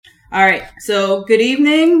All right. So good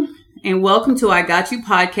evening and welcome to I Got You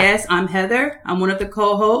podcast. I'm Heather. I'm one of the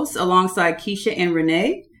co-hosts alongside Keisha and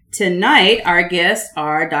Renee. Tonight, our guests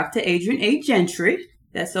are Dr. Adrian A. Gentry.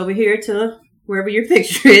 That's over here to wherever your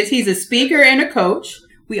picture is. He's a speaker and a coach.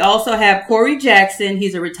 We also have Corey Jackson.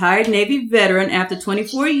 He's a retired Navy veteran after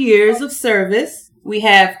 24 years of service. We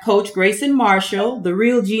have Coach Grayson Marshall, the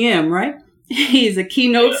real GM, right? He's a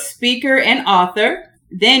keynote speaker and author.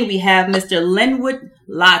 Then we have Mr. Linwood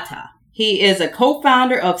Lata. He is a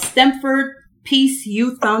co-founder of Stemford Peace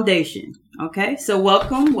Youth Foundation. Okay, so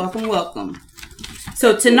welcome.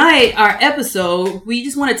 So tonight, our episode, we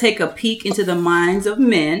just want to take a peek into the minds of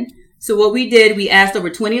men. So what we did, we asked over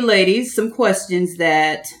 20 ladies some questions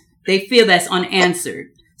that they feel that's unanswered.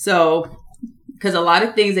 So, because a lot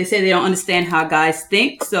of things, they say they don't understand how guys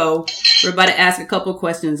think. So we're about to ask a couple of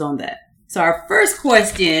questions on that. So our first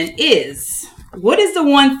question is, what is the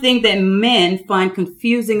one thing that men find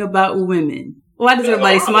confusing about women? Why does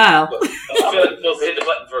everybody smile? I feel like you're supposed to hit the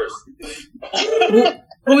button first.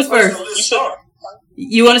 Who's first?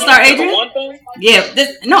 You want to start, Adrian? One thing? Yeah.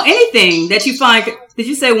 Anything that you find. Did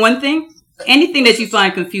you say one thing? Anything that you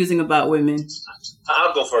find confusing about women?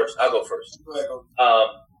 I'll go first. One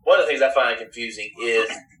of the things I find confusing is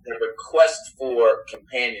the request for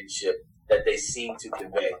companionship that they seem to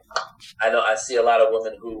convey. I see a lot of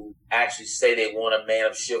women who actually say they want a man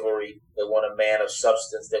of chivalry, they want a man of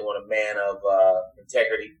substance, they want a man of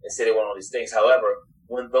integrity, they say they want all these things. However,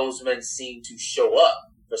 when those men seem to show up,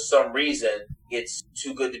 for some reason, it's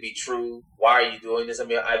too good to be true. Why are you doing this? I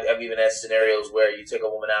mean, I've even had scenarios where you take a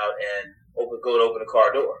woman out and go to open a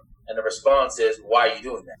car door. And the response is, why are you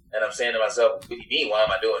doing that? And I'm saying to myself, what do you mean? Why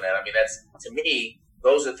am I doing that? I mean, that's, to me,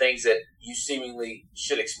 those are things that you seemingly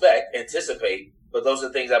should anticipate, but those are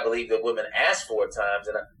things I believe that women ask for at times.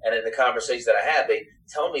 And in the conversations that I have, they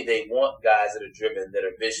tell me they want guys that are driven, that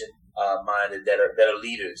are vision-minded, that are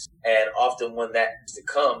leaders. And often when that is to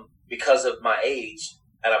come, because of my age,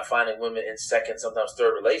 and I'm finding women in second, sometimes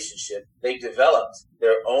third relationship, they've developed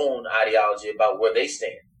their own ideology about where they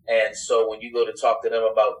stand. And so when you go to talk to them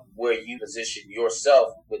about where you position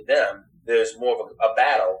yourself with them, there's more of a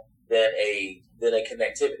battle than a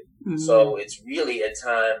connectivity. Mm-hmm. So it's really at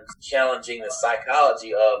times challenging the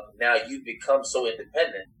psychology of now you've become so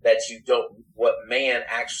independent that you don't, what man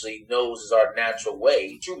actually knows is our natural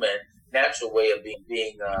way, true man, natural way of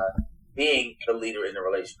being the leader in the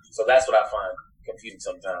relationship. So that's what I find confusing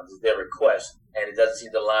sometimes, is their request, and it doesn't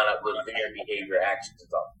seem to line up with their behavior, actions, and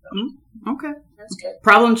stuff. Okay.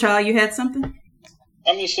 Problem child, you had something?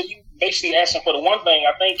 I mean, so you basically asking for the one thing.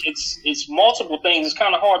 I think it's multiple things. It's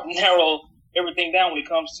kind of hard to narrow everything down when it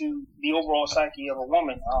comes to the overall psyche of a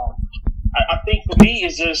woman. I think for me,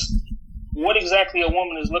 it's just what exactly a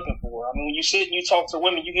woman is looking for. I mean, when you sit and you talk to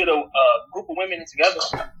women, you get a group of women together.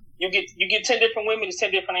 You get 10 different women, it's 10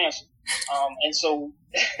 different answers. And so,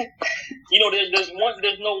 there's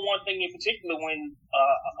no one thing in particular when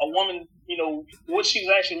a woman, what she's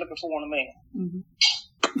actually looking for in a man. Mm-hmm.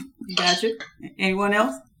 Gotcha. Anyone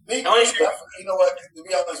else? Me, you know what? To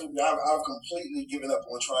be honest with you, I've completely given up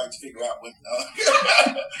on trying to figure out women.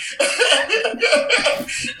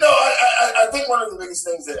 No, I think one of the biggest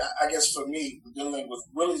things that I guess for me, dealing with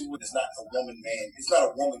really is not a woman, man. It's not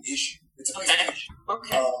a woman issue. It's a people issue.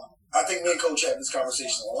 Okay. I think me and Coach have this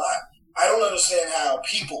conversation a lot. I don't understand how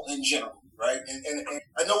people in general, right? And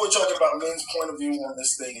I know we're talking about men's point of view on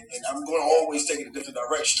this thing, and I'm going to always take it a different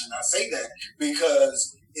direction. And I say that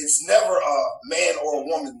because it's never a man or a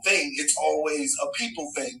woman thing. It's always a people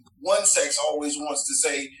thing. One sex always wants to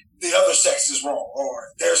say the other sex is wrong,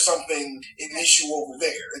 or there's something, an issue over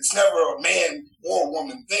there. It's never a man or a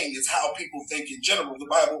woman thing. It's how people think in general. The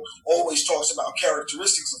Bible always talks about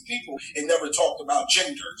characteristics of people. It never talked about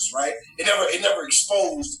genders, right? It never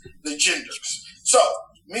exposed the genders. So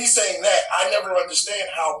me saying that, I never understand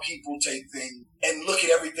how people take things and look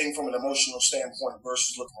at everything from an emotional standpoint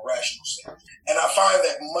versus looking from a rational standpoint. And I find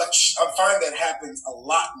that happens a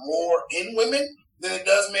lot more in women than it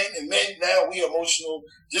does men. And men now, we emotional,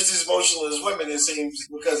 just as emotional as women, it seems,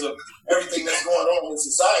 because of everything that's going on in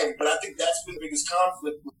society. But I think that's been the biggest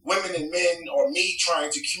conflict with women and men, or me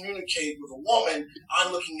trying to communicate with a woman.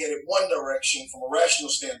 I'm looking at it one direction from a rational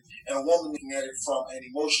standpoint, and a woman looking at it from an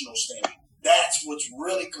emotional standpoint. That's what's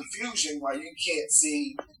really confusing, why you can't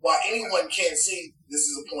see, why anyone can't see this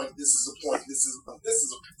is a point, this is a point, this is a,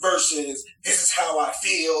 versus this is how I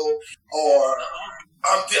feel, or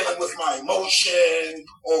I'm dealing with my emotion,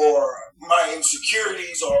 or my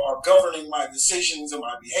insecurities are governing my decisions and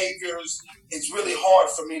my behaviors. It's really hard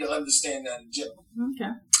for me to understand that in general.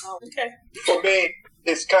 Okay. For me,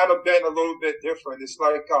 it's kind of been a little bit different. It's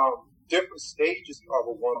like different stages of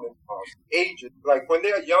a woman, ages. Like when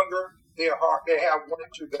they're younger, they're hard. They have one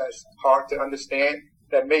issue that's hard to understand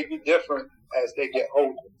that may be different as they get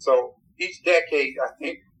older. So each decade, I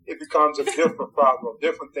think it becomes a different problem, a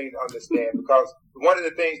different thing to understand. Because one of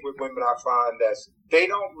the things with women I find that's they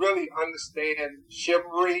don't really understand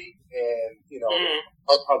chivalry and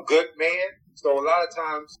a good man. So a lot of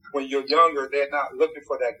times when you're younger, they're not looking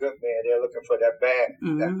for that good man. They're looking for that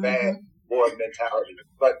bad boy mentality.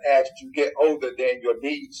 But as you get older, then your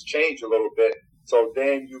needs change a little bit. So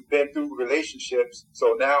then you've been through relationships.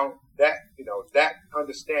 So now that, that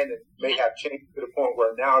understanding may have changed to the point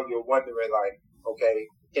where now you're wondering like, okay,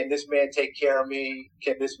 can this man take care of me?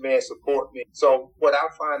 Can this man support me? So what I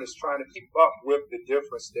find is trying to keep up with the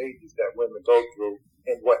different stages that women go through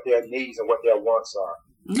and what their needs and what their wants are.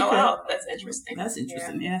 Okay. Oh, wow. That's interesting. That's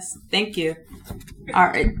interesting. Yeah. Yes. Thank you. All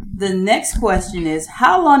right. The next question is,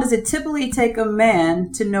 how long does it typically take a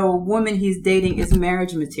man to know a woman he's dating is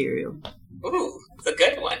marriage material? Ooh, it's a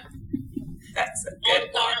good one. That's a good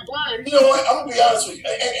one. You know what? I'm going to be honest with you.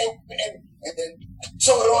 And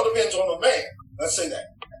so it all depends on the man. Let's say that.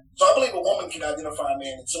 So I believe a woman can identify a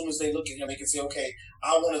man as soon as they look at him, they can say, okay,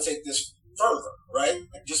 I want to take this further, right?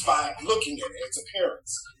 Just by looking at it, its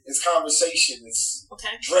appearance, its conversation, its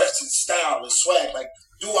dress, its style, its swag. Like,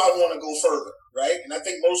 do I want to go further, right? And I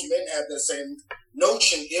think most men have that same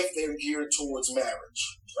notion if they're geared towards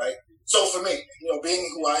marriage, right? So for me, being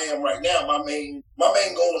who I am right now, my main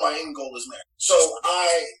goal and my end goal is marriage. So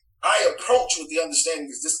I approach with the understanding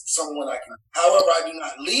is this someone I can. However, I do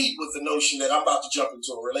not lead with the notion that I'm about to jump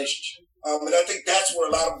into a relationship. And I think that's where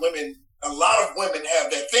a lot of women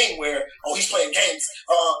have that thing where, oh, he's playing games.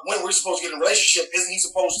 When we're supposed to get in a relationship, isn't he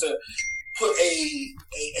supposed to put a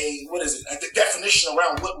definition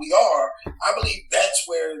around what we are? I believe that's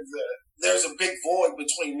where there's a big void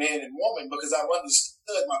between man and woman, because I've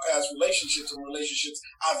understood my past relationships and relationships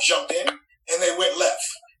I've jumped in and they went left.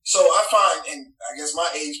 So I find, and I guess my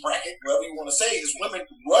age bracket, whatever you want to say, is women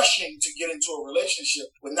rushing to get into a relationship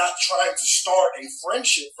but not trying to start a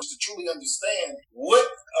friendship to truly understand what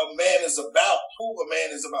a man is about, who a man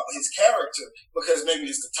is about, his character, because maybe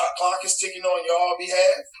it's the clock is ticking on your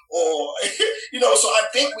behalf, or, so I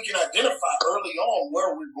think we can identify early on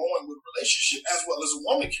where we're going with a relationship, as well as a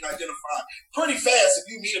woman can identify pretty fast if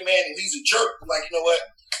you meet a man and he's a jerk, like, you know what?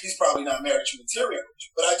 He's probably not marriage material.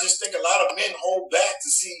 But I just think a lot of men hold back to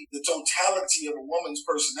see the totality of a woman's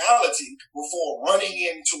personality before running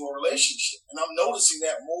into a relationship. And I'm noticing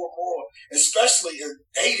that more and more, especially in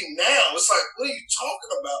dating now. It's like, what are you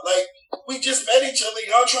talking about? Like, we just met each other.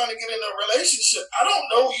 Y'all trying to get in a relationship. I don't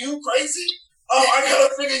know you, crazy. I got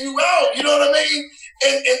to figure you out. You know what I mean?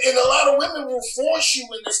 And a lot of women will force you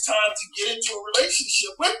in this time to get into a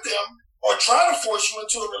relationship with them, or try to force you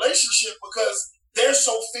into a relationship because they're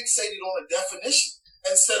so fixated on a definition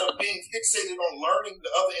instead of being fixated on learning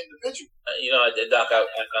the other individual. Doc, I'm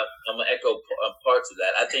going to echo parts of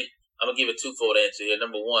that. I think I'm going to give a twofold answer here.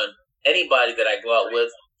 Number one, anybody that I go out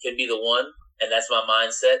with can be the one, and that's my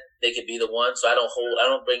mindset. They can be the one, so I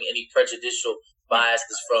don't bring any prejudicial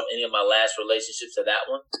biases from any of my last relationships to that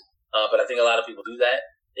one. But I think a lot of people do that.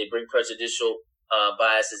 They bring prejudicial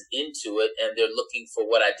biases into it, and they're looking for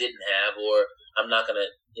what I didn't have, or I'm not going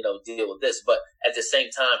to, deal with this. But at the same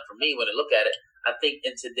time, for me, when I look at it, I think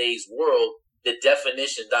in today's world, the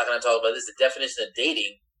definition, Doc and I talk about this, the definition of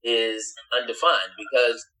dating is undefined,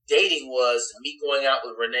 because dating was me going out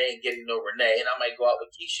with Renee and getting to know Renee, and I might go out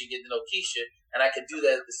with Keisha and get to know Keisha, and I could do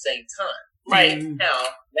that at the same time. Right.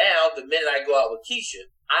 Now, the minute I go out with Keisha,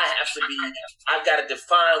 I've got to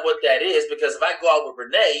define what that is, because if I go out with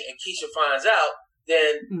Renee and Keisha finds out,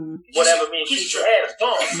 then whatever me and Keisha had is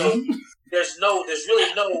gone. So there's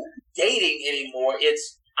really no dating anymore.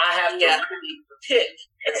 It's, I have to really pick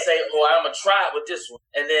and say, oh, I'm going to try it with this one.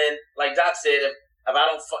 And then, like Doc said, if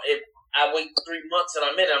I wait 3 months and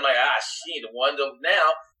I'm in it, I'm like, she ain't the one.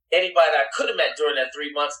 Now, anybody that I could have met during that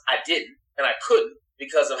 3 months, I didn't, and I couldn't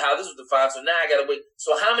because of how this was defined. So now I got to wait.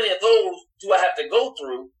 So how many of those do I have to go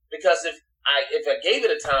through? Because if I gave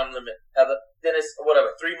it a time limit, Heather, then it's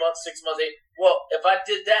 3 months, 6 months, 8. Well, if I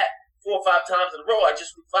did that 4 or 5 times in a row, I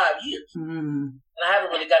just went 5 years. And I haven't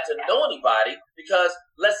really got to know anybody, because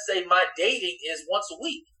let's say my dating is once a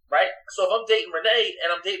week, right? So if I'm dating Renee and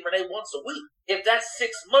I'm dating Renee once a week, if that's 6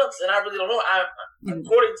 months and I really don't know,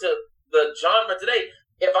 according to the genre today,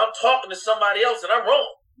 if I'm talking to somebody else and I'm wrong,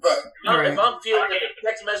 if I'm feeling that a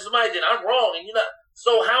text message somebody, then I'm wrong, and you're not.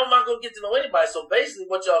 So how am I going to get to know anybody? So basically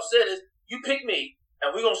what y'all said is, you pick me, and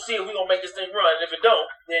we're going to see if we're going to make this thing run. And if it don't,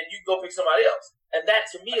 then you go pick somebody else. And that,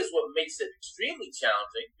 to me, is what makes it extremely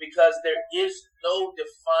challenging, because there is no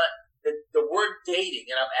defined. the word dating,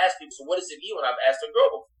 and I've asked people, so what does it mean when I've asked a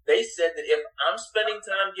girl? They said that if I'm spending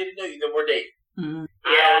time getting to know you, then we're dating.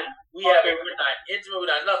 Yeah. We're not intimate, we're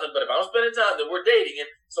not nothing, but if I'm spending time, then we're dating. And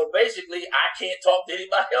so basically, I can't talk to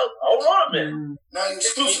anybody else. Hold on a minute. Now you're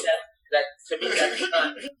exclusive. To me,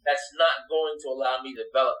 that's not going to allow me to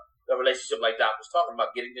develop the relationship like Doc was talking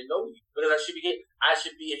about, getting to know you. Because I should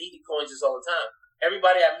be, and he coins this all the time.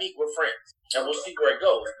 Everybody I meet, we're friends, and we'll see where it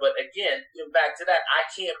goes. But again, back to that, I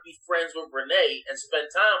can't be friends with Renee and spend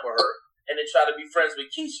time with her and then try to be friends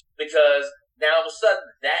with Keisha, because now all of a sudden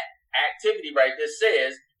that activity right there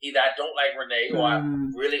says either I don't like Renee or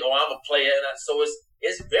I'm a player, and so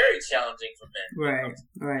it's very challenging for men.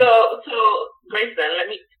 Right. So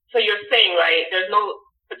Grayson, so you're saying, right, there's no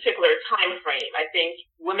particular time frame. I think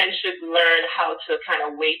women should learn how to kind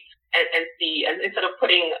of wait and see, and instead of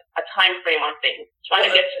putting a time frame on things, trying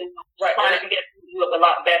to get to you a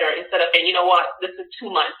lot better, instead of saying, you know what, this is 2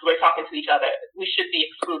 months, we're talking to each other, we should be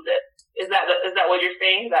exclusive. Is that what you're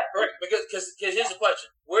saying? Right, because here's the question: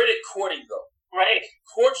 where did courting go? Right.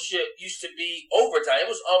 Courtship used to be overtime.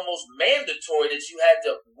 It was almost mandatory that you had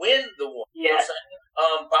to win the one. Yeah. You know what I'm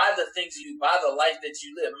saying? By the things you do, by the life that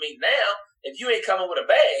you live. I mean, now, if you ain't coming with a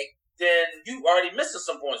bag, then you already missing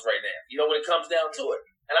some points right now, you know, when it comes down to it.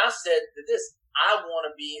 And I said that I want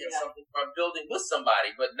to be in something where I'm building with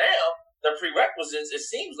somebody. But now, the prerequisites, it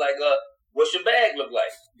seems like, what's your bag look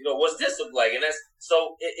like? You know, what's this look like? And that's,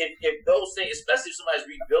 so if those things, especially if somebody's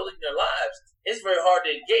rebuilding their lives, it's very hard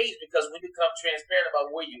to engage, because we become transparent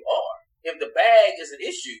about where you are. If the bag is an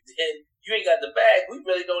issue, then you ain't got the bag, we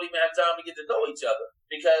really don't even have time to get to know each other.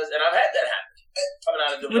 Because, and I've had that happen. Coming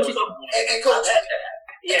out of divorce. And Coach, I've had that happen.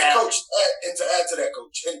 Yeah. Coach, and to add to that,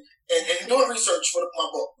 Coach, and doing research for my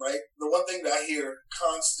book, right? The one thing that I hear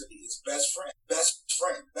constantly is best friend,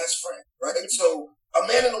 right? And so a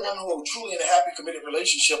man and a woman who are truly in a happy, committed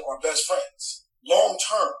relationship are best friends, long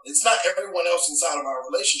term. It's not everyone else inside of our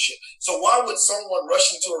relationship. So why would someone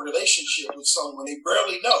rush into a relationship with someone they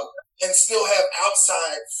barely know and still have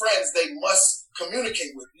outside friends they must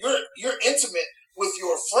communicate with? You're intimate with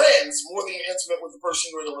your friends more than you're intimate with the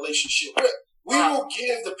person you're in a relationship with. We will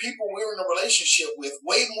give the people we're in a relationship with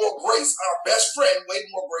way more grace, our best friend, way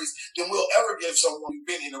more grace than we'll ever give someone we've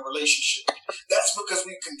been in a relationship. That's because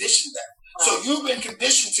we've conditioned that. So you've been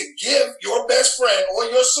conditioned to give your best friend or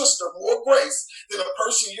your sister more grace than a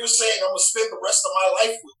person you're saying I'm going to spend the rest of my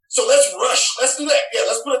life with. So let's rush. Let's do that. Yeah,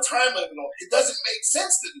 let's put a time limit on it. It doesn't make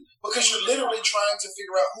sense to do, because you're literally trying to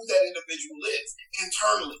figure out who that individual is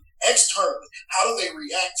internally, externally. How do they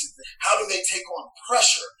react to things? How do they take on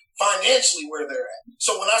pressure? Financially, where they're at.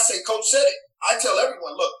 So when I say Coach said it, I tell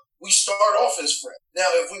everyone, look, we start off as friends. Now,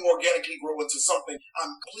 if we organically grow into something,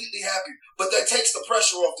 I'm completely happy. But that takes the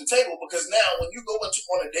pressure off the table, because now when you go on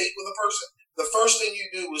a date with a person, the first thing you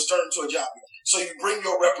do is turn into a job. So you bring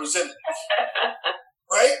your representative.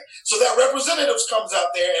 Right? So that representative comes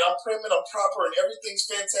out there, and I'm prim and I'm proper and everything's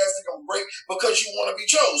fantastic. I'm great, because you want to be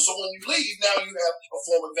chose. So when you leave, now you have a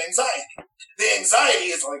form of anxiety. The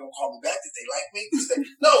anxiety is, are they going to call me back? Did they like me?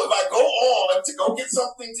 No, if I go on to go get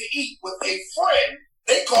something to eat with a friend,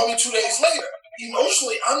 they call me 2 days later.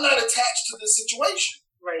 Emotionally, I'm not attached to the situation.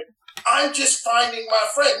 Right. I'm just finding my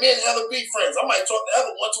friend. Me and Heather be friends. I might talk to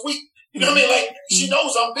Heather once a week. You know what I mean? Like, she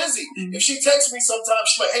knows I'm busy. If she texts me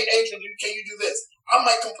sometimes, she's like, hey, Adrian, can you do this? I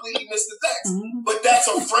might completely miss the text. But that's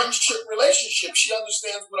a friendship relationship. She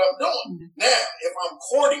understands what I'm doing. Now, if I'm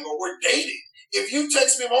courting or we're dating, if you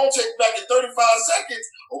text me, if I don't text back in 35 seconds,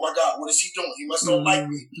 oh my God, what is he doing? He must don't like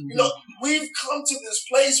me. You know, we've come to this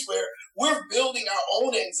place where we're building our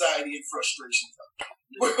own anxiety and frustration.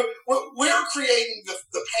 We're creating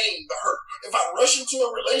the pain, the hurt. If I rush into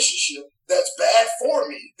a relationship that's bad for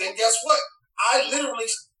me, then guess what? I literally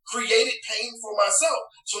created pain for myself.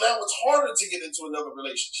 So now it's harder to get into another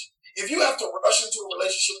relationship. If you have to rush into a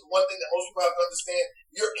relationship, the one thing that most people have to understand,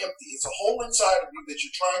 you're empty. It's a hole inside of you that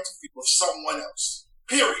you're trying to fill with someone else.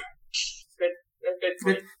 Period.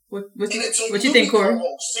 Good. What you think, Corey?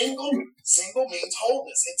 Single means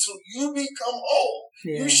wholeness. Until you become whole,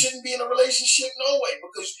 you shouldn't be in a relationship no way,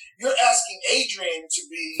 because you're asking Adrian to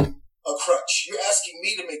be a crutch. You're asking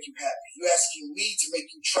me to make you happy. You're asking me to make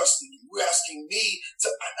you trust in you. You're asking me to,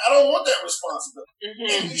 I don't want that responsibility.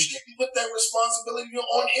 And you shouldn't put that responsibility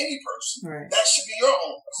on any person. Right. That should be your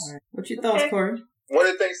own. Right. What's your thoughts, Corey? One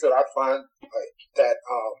of the things that I find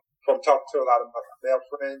from talking to a lot of my male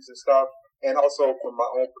friends and stuff, and also from my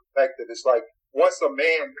own perspective, it's like, once a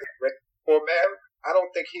man is ready for marriage, I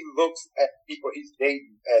don't think he looks at people he's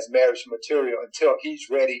dating as marriage material until he's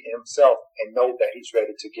ready himself and know that he's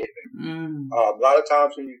ready to get married. A lot of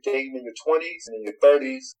times when you're dating in your 20s and in your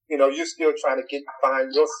 30s, you know, you're still trying to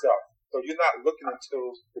find yourself. So you're not looking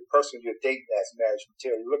into the person you're dating as marriage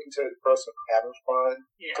material. You're looking to the person having fun,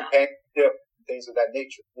 companionship, things of that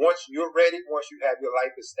nature. Once you're ready, once you have your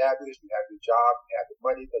life established, you have your job, you have the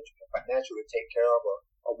money that you can financially take care of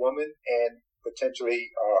a woman and potentially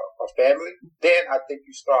a family, then I think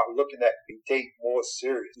you start looking at the date more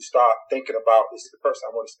serious. You start thinking about, this is the person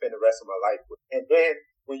I want to spend the rest of my life with. And then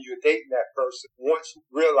when you're dating that person, once you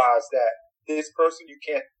realize that this person, you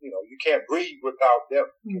can't breathe without them.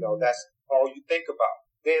 That's all you think about.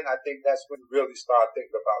 Then I think that's when you really start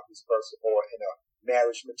thinking about this person more in a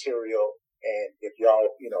marriage material. And if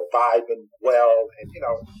y'all, vibing well, and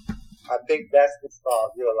I think that's the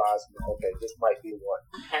start realizing, okay, this might be one.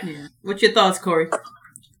 Yeah. What's your thoughts, Corey?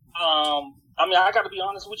 I got to be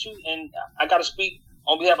honest with you, and I got to speak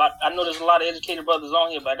on behalf. I know there's a lot of educated brothers on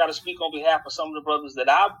here, but I got to speak on behalf of some of the brothers that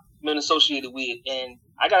I've been associated with, and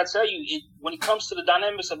I got to tell you, when it comes to the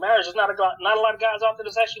dynamics of marriage, there's not a lot of guys out there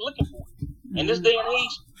that's actually looking for it. In this day and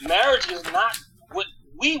age, marriage is not what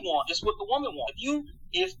we want; it's what the woman wants.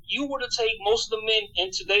 If you were to take most of the men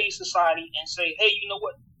in today's society and say, hey, you know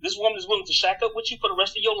what? This woman is willing to shack up with you for the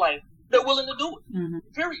rest of your life. They're willing to do it. Mm-hmm.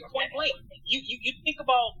 Period. Point blank. You think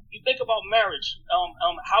about marriage,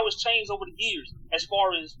 how it's changed over the years as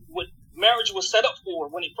far as what marriage was set up for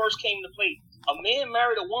when it first came into play. A man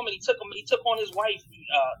married a woman. He took on his wife.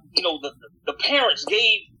 The parents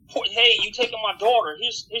gave, hey, you taking my daughter.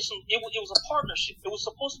 Here's some. It was a partnership. It was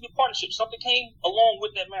supposed to be a partnership. Something came along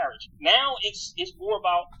with that marriage. Now it's more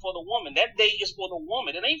about for the woman. That day is for the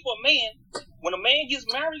woman. It ain't for a man. When a man gets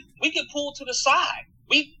married, we get pulled to the side.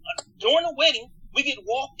 During the wedding, we get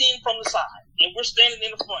walked in from the side, and we're standing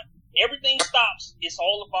in the front. Everything stops. It's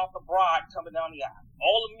all about the bride coming down the aisle.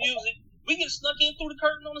 All the music. We get snuck in through the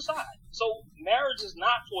curtain on the side. So marriage is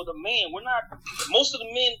not for the man. We're not. Most of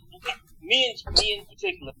the men in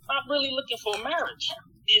particular, not really looking for marriage.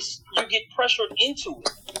 You get pressured into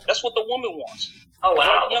it. That's what the woman wants. Oh wow!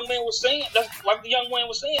 Like the young man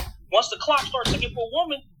was saying. Once the clock starts ticking for a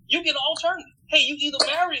woman, you get an alternative. Hey, you either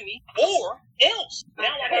marry me or else.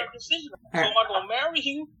 Now I have a decision. So am I going to marry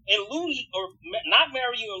you and lose you, or not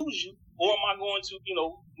marry you and lose you, or am I going to,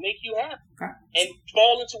 make you happy and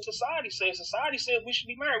fall into society says we should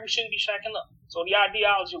be married, we shouldn't be shacking up. So the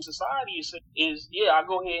ideology of society is I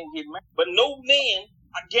go ahead and get married. But no man,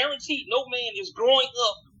 I guarantee, no man is growing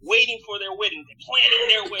up waiting for their wedding day, planning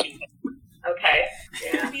their wedding day. Okay.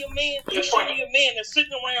 Yeah. You should be a man that's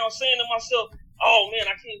sitting around saying to myself, oh man,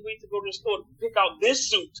 I can't wait to go to the store to pick out this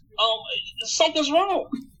suit. Something's wrong.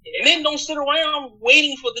 Yeah. Men don't sit around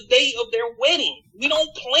waiting for the day of their wedding. We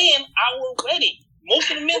don't plan our wedding.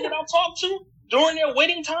 Most of the men that I talk to during their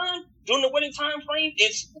wedding time, during the wedding time frame,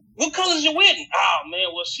 it's, what color is your wedding? Oh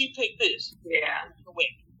man, well she picked this. Yeah.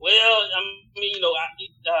 Well, I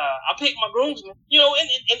picked my groomsmen.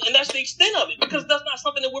 And that's the extent of it, because that's not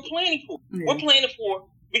something that we're planning for. Yeah. We're planning for,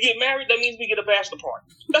 we get married, that means we get a bachelor party.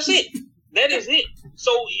 That's it. That is it.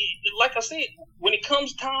 So, like I said, when it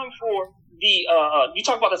comes time for you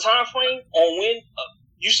talk about the time frame on when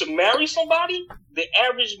you should marry somebody, the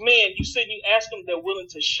average man, you sit and you ask them, they're willing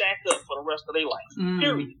to shack up for the rest of their life.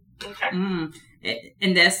 Period. Okay.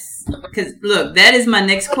 And that's because, look, that is my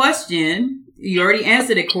next question. You already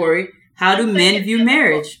answered it, Corey. How do men view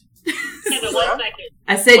marriage?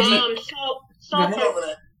 I said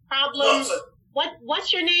problem.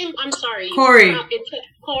 What's your name? I'm sorry. Corey. It's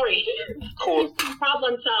Corey.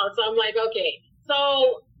 Problem child. So I'm like, okay.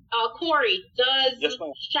 So, Corey, does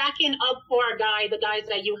shacking up for a guy, the guys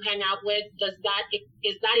that you hang out with,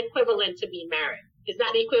 is that equivalent to being married? Is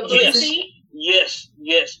that equivalency? Yes.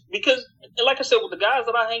 Because, like I said, with the guys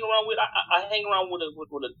that I hang around with, I hang around with a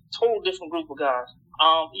total different group of guys.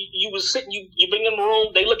 You bring them in the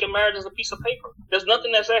room, they look at marriage as a piece of paper. There's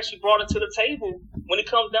nothing that's actually brought into the table when it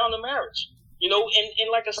comes down to marriage. And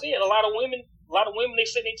like I said, a lot of women, they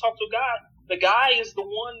sit and they talk to a guy. The guy is the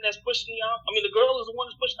one that's pushing the girl is the one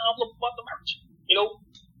that's pushing the envelope about the marriage.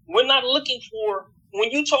 We're not looking for,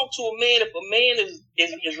 when you talk to a man, if a man is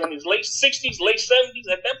in his late 60s, late 70s,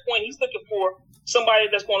 at that point, he's looking for somebody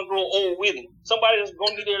that's going to grow old with him. Somebody that's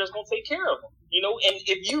going to be there that's going to take care of him. And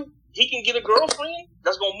if he can get a girlfriend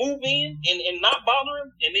that's going to move in and not bother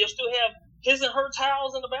him, and they'll still have his and her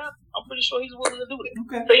towels in the bathroom, I'm pretty sure he's willing to do that.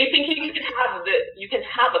 Okay. So you think you can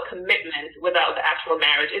have a commitment without the actual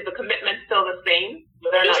marriage? Is the commitment still the same?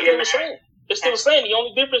 Whether or not you're married? It's still the same. The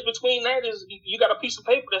only difference between that is you got a piece of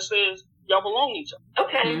paper that says y'all belong to each other.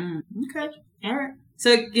 Okay. Okay. All right.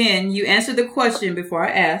 So again, you answered the question before I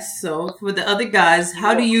asked. So for the other guys,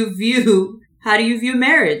 how do you view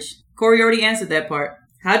marriage? Corey already answered that part.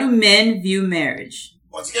 How do men view marriage?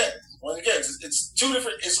 Once again, it's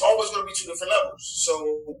it's always going to be two different levels. So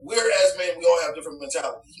we're, as men, we all have different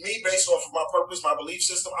mentalities. Me, based off of my purpose, my belief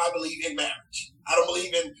system, I believe in marriage. I don't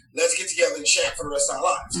believe in let's get together and shack for the rest of our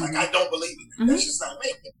lives. Like, I don't believe in it. That's just not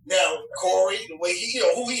me. Now, Corey, the way he,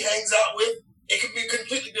 who he hangs out with, it could be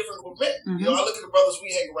completely different with men. I look at the brothers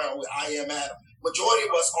we hang around with, I am Adam. Majority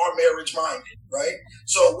of us are marriage-minded, right?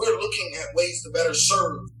 So we're looking at ways to better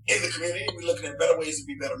serve in the community. We're looking at better ways to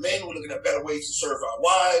be better men. We're looking at better ways to serve our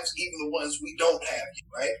wives, even the ones we don't have,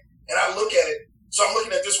 right? And I look at it, so I'm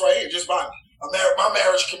looking at this right here, just by me. My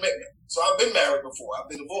marriage commitment. So I've been married before. I've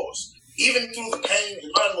been divorced. Even through the pain,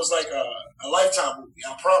 and mine was like a Lifetime movie,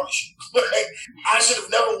 I promise you. I should have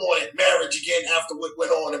never wanted marriage again after what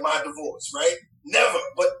went on in my divorce, right? Never.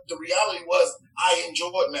 But the reality was I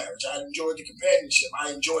enjoyed marriage. I enjoyed the companionship.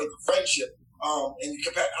 I enjoyed the friendship. And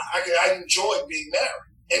I enjoyed being married.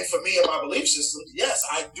 And for me and my belief system, yes,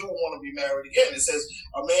 I do want to be married again. It says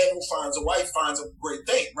a man who finds a wife finds a great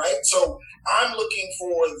thing, right? So I'm looking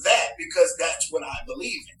for that because that's what I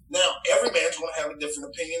believe in. Now, every man's going to have a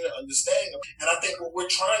different opinion and understanding. And I think what we're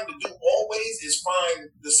trying to do always is find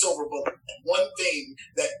the silver bullet, one thing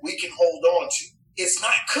that we can hold on to. It's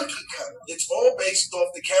not cookie cutter. It's all based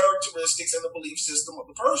off the characteristics and the belief system of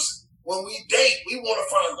the person. When we date, we want to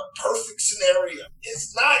find the perfect scenario.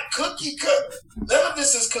 It's not cookie cutter. None of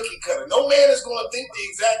this is cookie cutter. No man is going to think the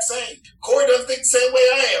exact same. Corey doesn't think the same way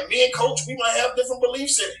I am. Me and Coach, we might have different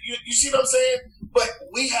beliefs in it. You see what I'm saying? But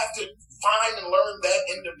we have to find and learn that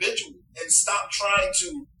individual and stop trying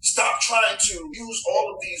to use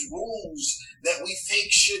all of these rules that we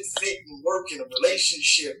think should fit and work in a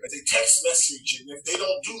relationship. As a text message, and if they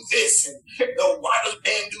don't do this, and why does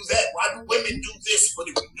man do that? Why do women do this? But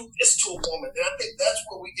if we do this to a woman, and I think that's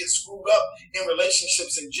where we get screwed up in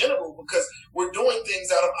relationships in general, because we're doing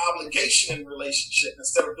things out of obligation in a relationship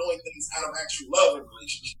instead of doing things out of actual love in a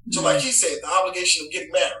relationship. So like he said, the obligation of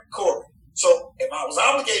getting married, Corey. So if I was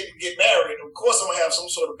obligated to get married, of course I'm going to have some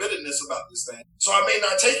sort of bitterness about this thing. So I may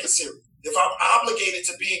not take it serious. If I'm obligated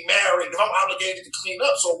to being married, if I'm obligated to clean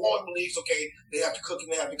up, so a woman believes, okay, they have to cook and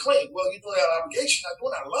they have to clean. Well, you're doing that out of obligation, not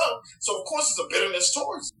doing that out of love. So of course it's a bitterness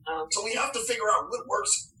towards it. So we have to figure out what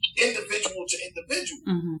works individual to individual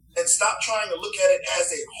and stop trying to look at it as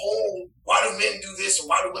a whole. Why do men do this and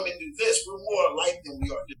why do women do this? We're more alike than we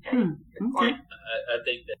are different. I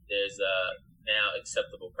think that there's now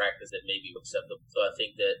acceptable practice that may be acceptable. So I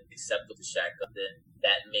think that acceptable to shack up, then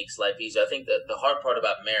that makes life easier. I think that the hard part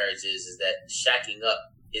about marriage is that shacking up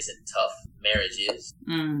isn't tough. Marriage is.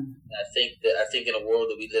 I think in a world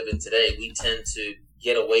that we live in today, we tend to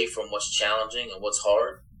get away from what's challenging and what's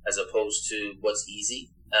hard as opposed to what's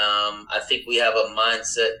easy. I think we have a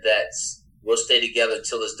mindset that's we'll stay together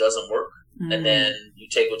until this doesn't work. And then you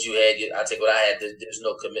take what you had, I take what I had. There's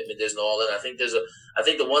no commitment. There's no all in. I think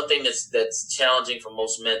the one thing that's challenging for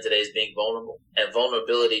most men today is being vulnerable. And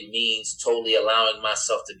vulnerability means totally allowing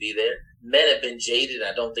myself to be there. Men have been jaded.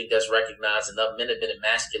 I don't think that's recognized enough. Men have been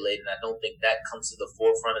emasculated. And I don't think that comes to the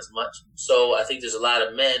forefront as much. So I think there's a lot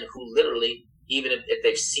of men who literally, even if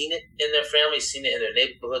they've seen it in their family, seen it in their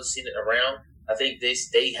neighborhood, seen it around, I think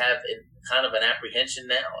they have kind of an apprehension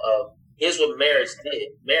now of, here's what marriage did.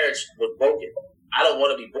 Marriage was broken. I don't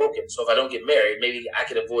want to be broken. So if I don't get married, maybe I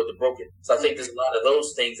can avoid the broken. So I think there's a lot of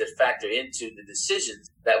those things that factor into the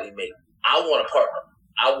decisions that we make. I want a partner.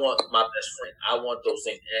 I want my best friend. I want those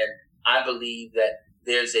things. And I believe that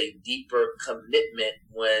there's a deeper commitment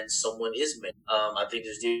when someone is married. I think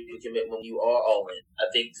there's deeper commitment when you are all in. I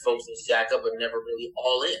think folks that shack up are never really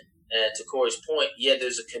all in. And to Corey's point, yeah,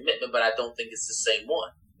 there's a commitment, but I don't think it's the same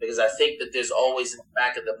one. Because I think that there's always in the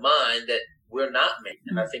back of the mind that we're not married.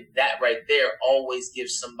 And I think that right there always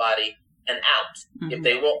gives somebody an out if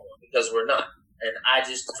they want one, because we're not. And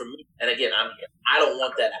for me, and again, I'm here. I don't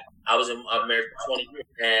want that out. I'm married for 20 years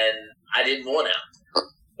and I didn't want out.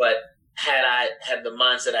 But had I had the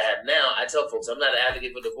mindset I have now, I tell folks, I'm not an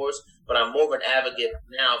advocate for divorce, but I'm more of an advocate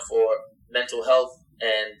now for mental health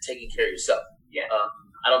and taking care of yourself. Yeah.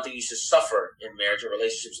 I don't think you should suffer in marriage or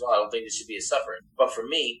relationships at all. I don't think there should be a suffering. But for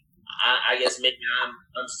me, I guess maybe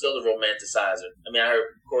I'm still the romanticizer. I mean, I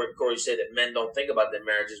heard Corey say that men don't think about their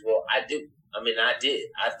marriages. Well, I do. I mean, I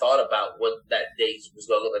did. I thought about what that date was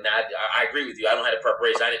going to look like. Now, I agree with you. I don't have the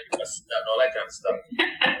preparation. I didn't do my stuff and all that kind of stuff.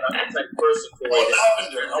 But I'm the type of person, Corey.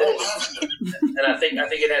 And I think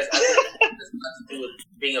it has to do with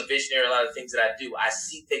being a visionary. A lot of things that I do, I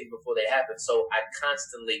see things before they happen. So I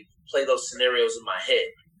constantly play those scenarios in my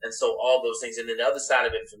head. And so all those things. And then the other side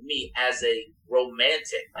of it for me as a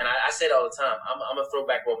romantic, and I say it all the time, I'm a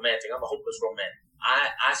throwback romantic. I'm a hopeless romantic.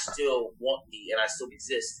 I still want and I still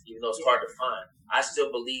exist, even though it's hard to find. I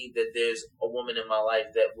still believe that there's a woman in my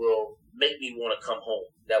life that will make me want to come home,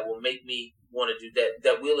 that will make me want to do that,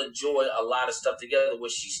 that we'll enjoy a lot of stuff together where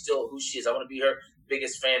she's still who she is. I want to be her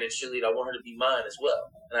biggest fan and cheerleader. I want her to be mine as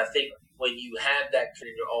well. And I think when you have that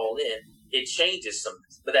and you're all in, it changes something.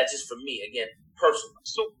 But that's just for me, again, personal.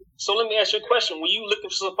 So let me ask you a question. Were you looking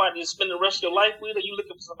for somebody to spend the rest of your life with, or you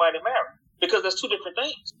looking for somebody to marry? Because that's two different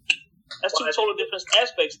things. That's two totally different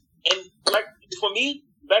aspects. And like for me,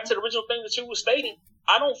 back to the original thing that you were stating,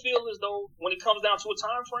 I don't feel as though when it comes down to a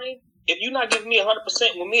time frame, if you're not giving me 100%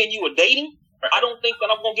 when me and you are dating, I don't think that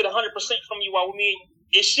I'm going to get 100% from you while me.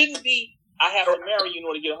 It shouldn't be I have to marry you in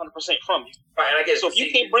order to get 100% from you. Right, and I guess so if you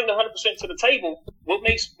can't bring 100% to the table, what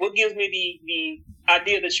gives me the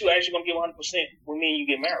idea that you actually going to give 100% when me and you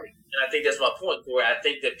get married? And I think that's my point, Corey. I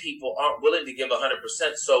think that people aren't willing to give 100%,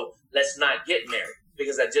 so let's not get married.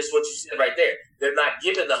 Because that's just what you said right there. They're not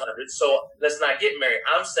giving the 100, so let's not get married.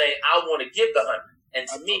 I'm saying I want to give the 100. And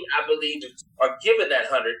to me, I believe if are given that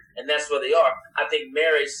 100, and that's where they are. I think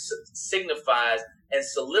marriage signifies and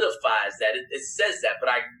solidifies that. It says that, but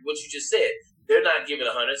what you just said, they're not giving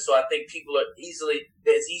 100, so I think people are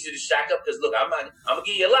it's easier to shack up because, look, I'm going to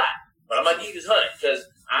give you a lot, but I'm going to give you this 100 because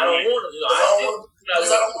I don't want to, I don't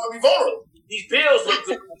want to be vulnerable. These bills look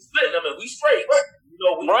good. We splitting them and we straight.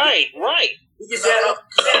 Right. We can say like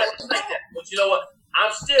that. But you know what?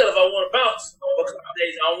 I'm still, if I want to bounce for a couple of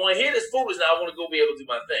days, I don't want to hear this foolishness. I want to go be able to do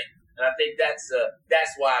my thing. And I think that's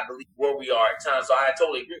why I believe where we are at times. So I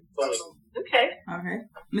totally agree. Okay. All right.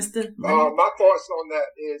 Mr. My thoughts on that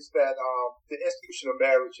is that the institution of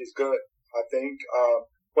marriage is good. I think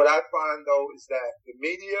what I find, though, is that the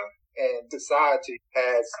media and society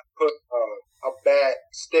has put a bad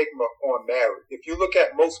stigma on marriage. If you look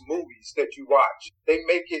at most movies that you watch, they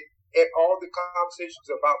make it all the conversations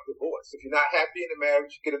about divorce. If you're not happy in a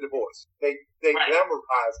marriage, get a divorce. They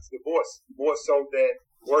glamorize divorce more so than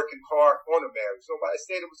working hard on a marriage. Nobody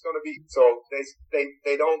said it was going to be. So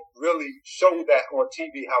they don't really show that on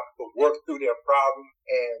TV, how people work through their problem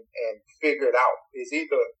and figure it out. It's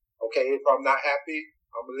either, okay, if I'm not happy,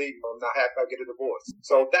 I'm going to leave. If I'm not happy, I get a divorce.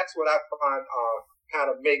 So that's what I find kind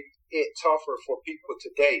of make it tougher for people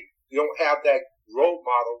today. You don't have that role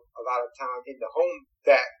model a lot of time in the home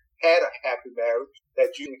that had a happy marriage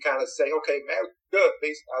that you can kind of say, okay, marriage good.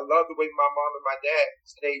 I love the way my mom and my dad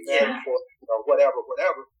stayed married for whatever.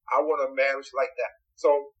 I want a marriage like that.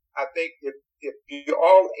 So I think if you're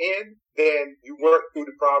all in, then you work through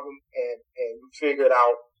the problem and you figure it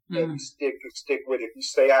out and you stick with it. If you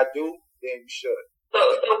say I do, then you should. So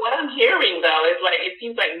what I'm hearing though is like it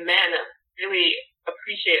seems like men really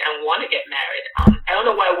appreciate and want to get married. I don't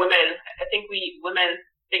know why women. I think women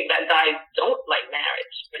think that guys don't like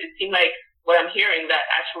marriage, but it seems like what I'm hearing that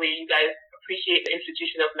actually you guys appreciate the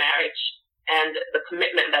institution of marriage and the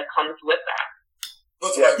commitment that comes with that.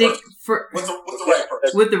 With the right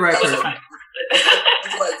person. With the right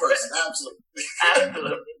person. Absolutely.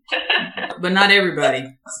 But not everybody,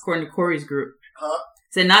 according to Corey's group.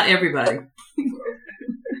 Said not everybody.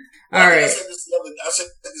 All right. I said this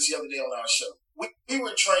the other day on our show. We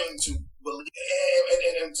were trained to believe,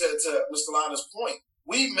 and to Mr. Lana's point,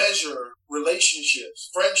 we measure relationships,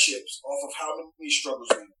 friendships off of how many struggles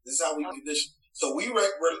we have. This is how we condition. So we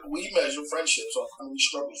measure friendships off how many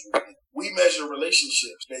struggles we have. We measure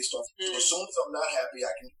relationships based off. So as soon as I'm not happy,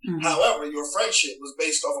 I can. However, your friendship was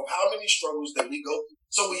based off of how many struggles that we go through.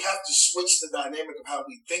 So we have to switch the dynamic of how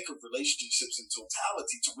we think of relationships in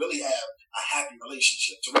totality to really have a happy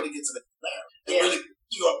relationship, to really get to the marriage, and really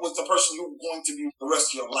with the person you're going to be the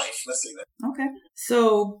rest of your life. Let's say that. Okay.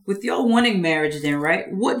 So with y'all wanting marriage then,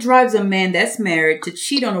 right? What drives a man that's married to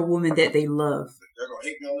cheat on a woman that they love? They're going to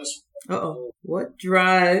hate me on this one. Uh-oh. What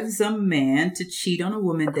drives a man to cheat on a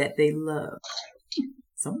woman that they love?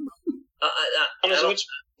 I'll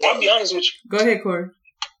be honest with you. Go ahead, Corey.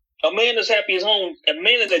 A man that's happy at home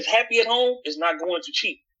is not going to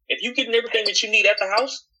cheat. If you're getting everything that you need at the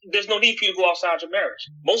house, there's no need for you to go outside your marriage.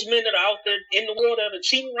 Most men that are out there in the world that are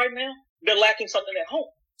cheating right now, they're lacking something at home.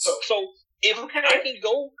 So if I can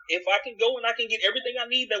go and I can get everything I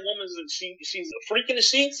need, that woman's she's a freak in the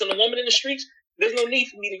sheets and a woman in the streets, there's no need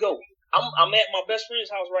for me to go. I'm at my best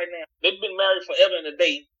friend's house right now. They've been married forever and a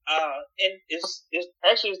day. And it's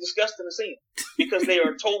disgusting to see them because they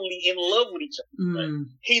are totally in love with each other. Right?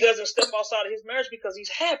 He doesn't step outside of his marriage because he's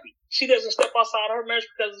happy. She doesn't step outside of her marriage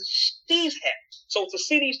because she's happy. So to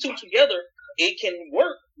see these two together, it can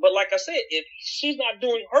work. But like I said, if she's not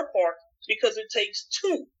doing her part, because it takes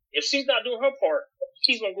two. If she's not doing her part,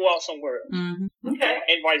 she's going to go out somewhere else. Mm-hmm. Okay.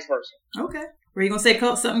 And vice versa. Okay. Were you going to say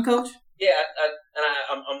something, Coach? Yeah,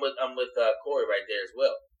 I'm with Corey right there as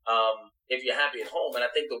well. If you're happy at home, and I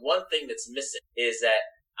think the one thing that's missing is that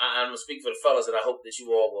I'm going to speak for the fellas, and I hope that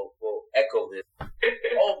you all will echo this.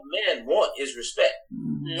 All men want is respect.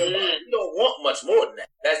 You don't want much more than that.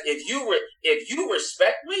 That's if you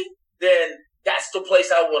respect me, then that's the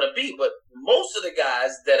place I want to be. But most of the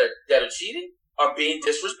guys that are cheating are being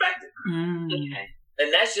disrespected. Okay.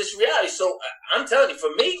 And that's just reality. So I'm telling you,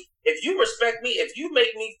 for me, if you respect me, if you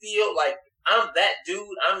make me feel like I'm that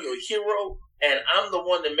dude, I'm your hero, and I'm the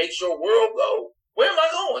one that makes your world go, where am I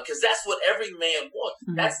going? Because that's what every man wants.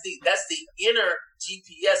 That's the inner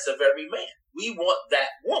GPS of every man. We want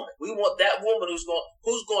that woman. We want that woman who's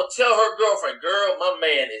going to tell her girlfriend, girl, my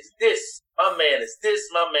man is this. My man is this.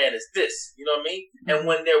 My man is this. You know what I mean? And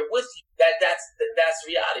when they're with you, that's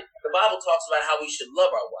reality. The Bible talks about how we should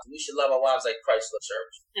love our wives. We should love our wives like Christ loved the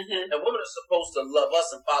church. And women are supposed to love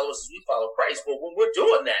us and follow us as we follow Christ. But when we're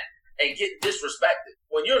doing that and getting disrespected,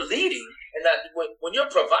 when you're leading and when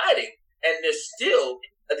you're providing, and there's still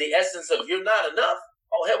the essence of you're not enough.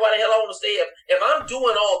 Oh, hell, why the hell I want to stay if I'm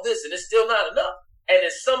doing all this and it's still not enough? And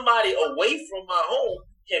if somebody away from my home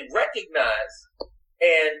can recognize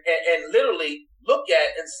and literally look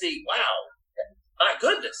at and see, wow, my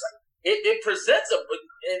goodness, it presents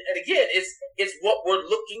and again, it's what we're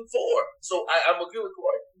looking for. So I'm agree with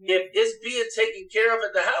Corey. If it's being taken care of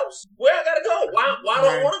at the house, where I gotta go? Why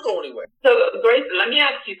don't I want to go anywhere? So Grace, let me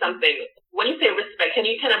ask you something. When you say respect, can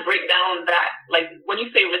you kind of break down that? Like when you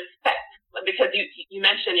say respect, because you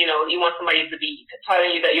mentioned, you want somebody to be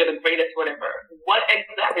telling you that you're the greatest, whatever. What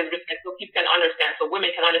exactly is respect? So people can understand, so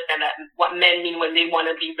women can understand that what men mean when they want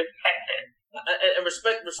to be respected. And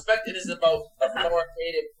respect is about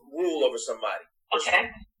authoritative rule over somebody. Okay.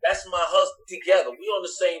 That's my husband. Together, we on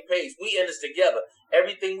the same page. We in this together.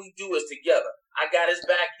 Everything we do is together. I got his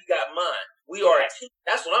back. He got mine. We are a team.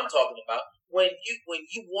 That's what I'm talking about. When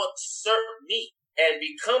you want to serve me and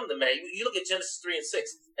become the man, you look at Genesis 3 and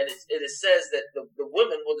 6, and it says that the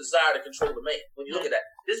woman will desire to control the man. When you look at that,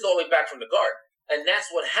 this is all the way back from the garden, and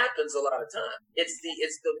that's what happens a lot of time. It's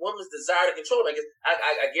the woman's desire to control. Like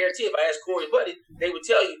I guarantee, if I ask Corey's buddy, they would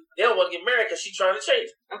tell you they don't want to get married because she's trying to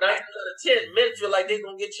change. 9 out of 10 men feel like they're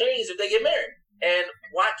gonna get changed if they get married. And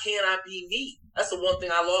why can't I be me? That's the one thing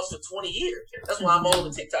I lost for 20 years. That's why I'm all over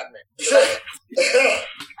TikTok, man.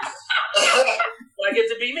 When I get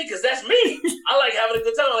to be me, because that's me. I like having a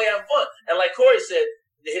good time. I like having fun. And like Corey said,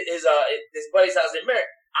 his buddy's house, they married.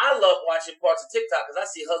 I love watching parts of TikTok because I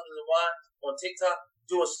see husbands and wives on TikTok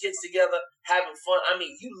doing skits together, having fun. I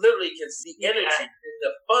mean, you literally can see energy and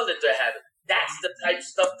the fun that they're having. That's the type of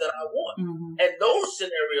stuff that I want. And those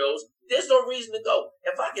scenarios, there's no reason to go.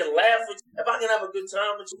 If I can laugh with you, if I can have a good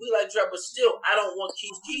time with you, we like Trap, but still, I don't want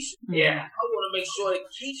Keisha. Yeah. I want to make sure that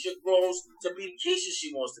Keisha grows to be the Keisha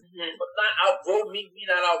she wants to be. But not outgrow me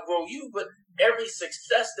not outgrow you, but every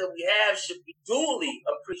success that we have should be duly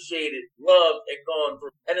appreciated, loved, and gone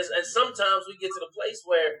through. And sometimes we get to the place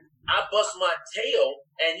where I bust my tail,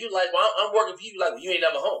 and you like, well, I'm working for you. Like, well, you ain't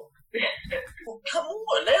never home. Well, come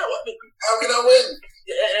on now. I mean, how can I win?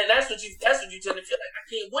 And that's what you tend to feel like. I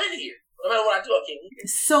can't win here. No matter what I do, I can't win.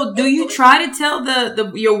 So, do you try to tell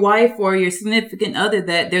your wife or your significant other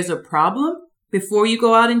that there's a problem before you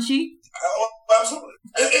go out and cheat? Oh, absolutely.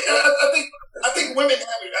 I think women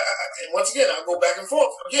have it. And once again, I'll go back and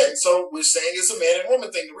forth again. So we're saying it's a man and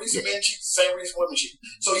woman thing. The reason men cheat is the same reason women cheat.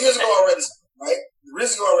 So years ago, I read this, right?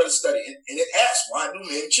 Years ago, I read a study, and it asked why do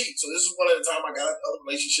men cheat. So this is one of the time I got out of a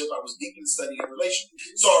relationship. I was deep in studying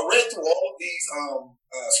relationships. So I read through all of these,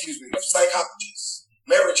 psychologists,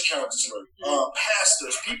 marriage counselors,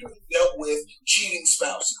 pastors, people who dealt with cheating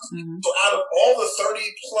spouses. So out of all the 30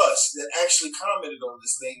 plus that actually commented on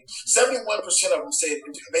this thing, 71% of them said it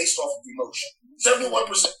was based off of emotion.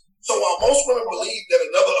 71%. So while most women believe that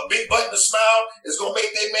a big button to smile is going to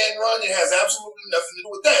make their man run, it has absolutely nothing to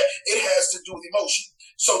do with that. It has to do with emotion.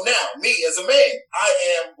 So now, me as a man, I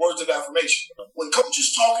am words of affirmation. When Coach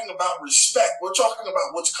is talking about respect, we're talking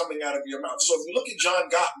about what's coming out of your mouth. So if you look at John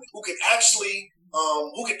Gottman, who can actually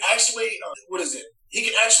he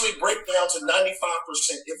can actually break down to 95%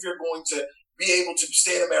 if you're going to be able to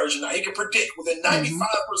stay in a marriage or not. He can predict within 95%,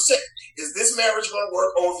 is this marriage going to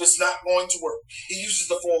work or if it's not going to work. He uses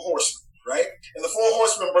the 4 horsemen, right? And the 4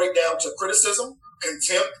 horsemen break down to criticism,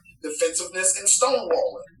 contempt, defensiveness, and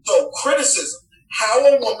stonewalling. So criticism, how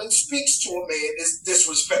a woman speaks to a man is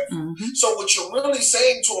disrespectful. So what you're really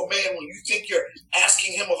saying to a man when you think you're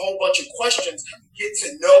asking him a whole bunch of questions, get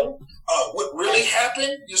to know what really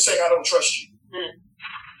happened, you're saying, I don't trust you.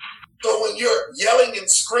 So when you're yelling and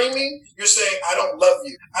screaming, you're saying, I don't love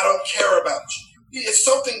you. I don't care about you. It's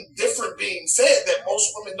something different being said that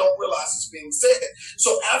most women don't realize is being said.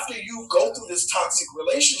 So after you go through this toxic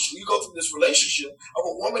relationship, you go through this relationship of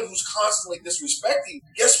a woman who's constantly disrespecting,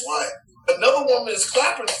 guess what? Another woman is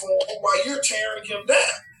clapping for him while you're tearing him down.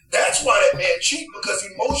 That's why that man cheated, because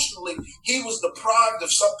emotionally he was deprived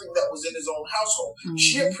of something that was in his own household. Mm-hmm.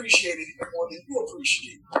 She appreciated him more than you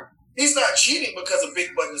appreciate him. He's not cheating because of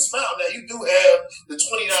big butt and smile. Now, you do have the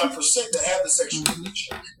 29% that have the sexual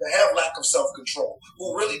addiction, that have lack of self-control,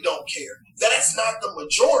 who really don't care. That's not the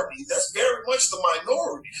majority. That's very much the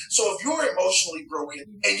minority. So if you're emotionally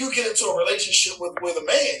broken and you get into a relationship with a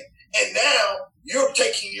man, and now you're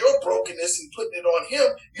taking your brokenness and putting it on him,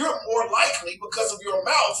 you're more likely, because of your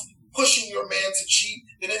mouth, pushing your man to cheat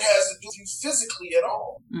than it has to do with you physically at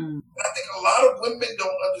all. Mm. I think a lot of women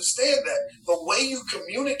don't understand that. The way you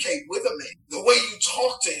communicate with a man, the way you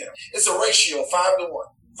talk to him, it's a ratio, 5-to-1.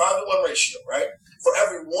 5-to-1 ratio, right? For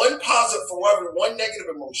every one negative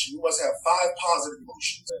emotion, you must have 5 positive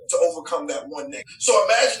emotions to overcome that one negative. So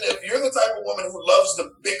imagine if you're the type of woman who loves to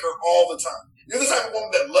bicker all the time. You're the type of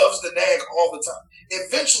woman that loves to nag all the time.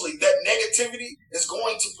 Eventually, that negativity is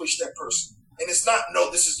going to push that person. And it's not,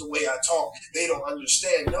 no, this is the way I talk. They don't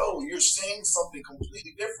understand. No, you're saying something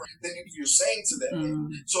completely different than you're saying to that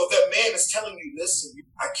man. So if that man is telling you, listen,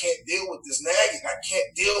 I can't deal with this nagging. I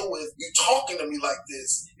can't deal with you talking to me like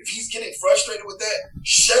this. If he's getting frustrated with that,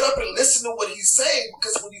 shut up and listen to what he's saying,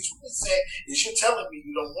 because what he's really saying is, you're telling me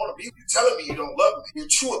you don't want to be. You're telling me you don't love me.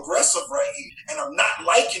 You're too aggressive right here, and I'm not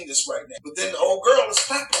liking this right now. But then the old girl is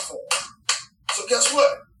clapping for him. So guess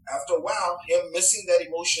what? After a while, him missing that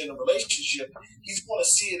emotion in a relationship, he's going to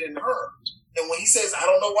see it in her. And when he says, I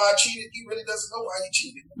don't know why I cheated, he really doesn't know why he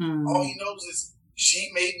cheated. Mm. All he knows is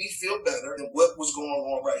she made me feel better than what was going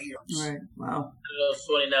on right here. Right. Wow.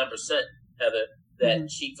 Those 29%, Heather, that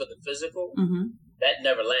cheat for the physical, that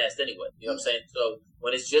never lasts anyway. You know what I'm saying? So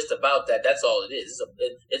when it's just about that, that's all it is.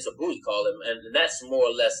 It's a booty call. And that's more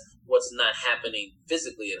or less what's not happening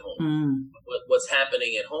physically at home. What's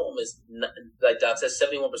happening at home is, like Doc says,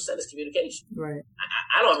 71% is communication. Right.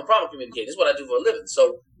 I don't have a problem communicating. This is what I do for a living.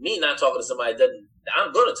 So me not talking to somebody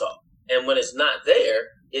I'm going to talk. And when it's not there,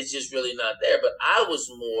 it's just really not there. But I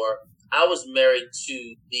was married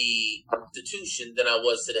to the institution than I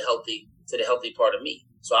was to the healthy part of me.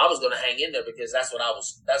 So I was going to hang in there because that's what I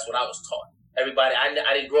was taught. Everybody,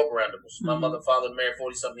 I didn't grow up around divorce. My mother and father married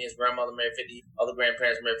 40-something years, grandmother married 50, other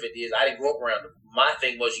grandparents married 50 years. I didn't grow up around them. My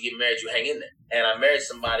thing was, you get married, you hang in there. And I married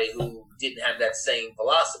somebody who didn't have that same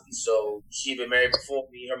philosophy. So she'd been married before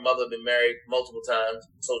me. Her mother had been married multiple times.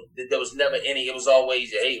 So there was never any, it was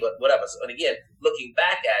always, hey, whatever. So, and again, looking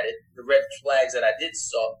back at it, the red flags that I did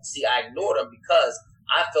see, I ignored them because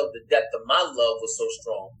I felt the depth of my love was so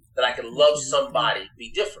strong that I could love somebody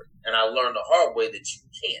be different. And I learned the hard way that you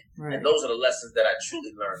can't. Right. And those are the lessons that I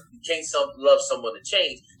truly learned. You can't love someone to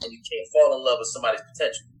change, and you can't fall in love with somebody's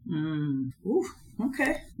potential. Ooh,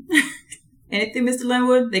 okay. Anything, Mr.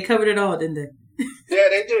 Linwood? They covered it all, didn't they? Yeah,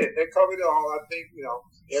 they did. They covered it all. I think,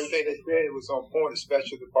 everything they said was on point,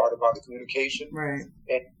 especially the part about the communication. Right.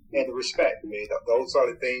 And the respect. I mean, those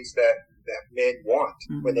are the things that men want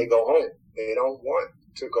when they go home. They don't want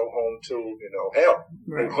to go home to, hell.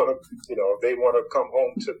 Right. They want to come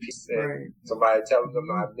home to peace and somebody telling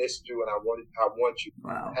them, I missed you and I want you.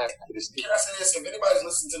 Wow. Can I say this? If anybody's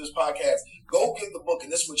listening to this podcast, go get the book,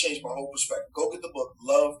 and this will change my whole perspective. Go get the book,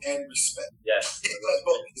 Love and Respect. Yes. That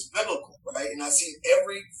book is biblical, right? And I see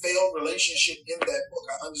every failed relationship in that book.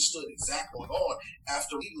 I understood exactly what's going on.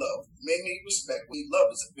 After we love, men need respect. We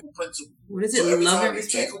love is a big principle. What is it? So every love time and you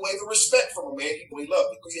respect? take away the respect from a man, he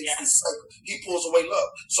love, because it's this cycle. He pulls away love.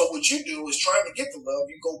 So what you do is, trying to get the love,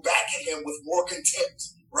 you go back at him with more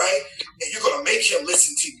contempt, right? And you're going to make him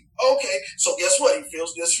listen to you. Okay, so guess what? He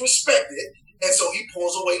feels disrespected, and so he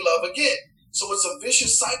pulls away love again. So it's a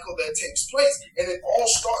vicious cycle that takes place, and it all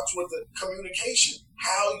starts with the communication,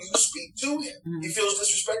 how you speak to him. He feels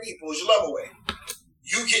disrespected, he pulls your love away.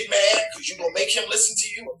 You get mad because you're going to make him listen to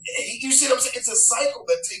you. You see what I'm saying? It's a cycle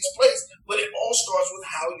that takes place, but it all starts with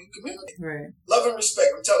how you communicate. Right. Love and respect,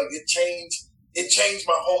 I'm telling you, it changed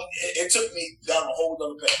my whole, it took me down a whole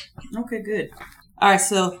other path. Okay, good. All right,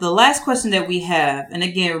 so the last question that we have, and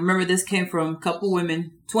again, remember this came from a couple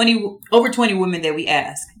women, over 20 women that we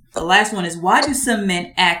asked. The last one is, why do some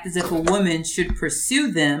men act as if a woman should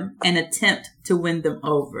pursue them and attempt to win them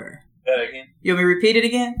over? Again? You want me to repeat it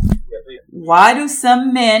again? Yeah, please. Why do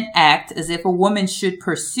some men act as if a woman should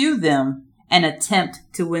pursue them and attempt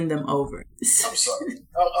to win them over? I'm sorry.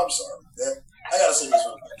 I'm sorry. I got to say this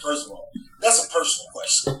one. First of all, that's a personal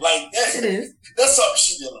question. It is. That's something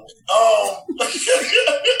she's dealing with.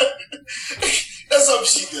 That's something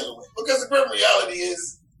she's dealing with. Because the grim reality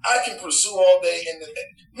is, I can pursue all day, and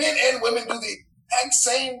men and women do the exact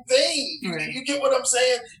same thing. Right. You get what I'm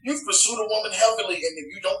saying? You've pursued a woman heavily, and if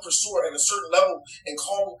you don't pursue her at a certain level and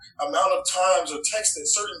call amount of times or text at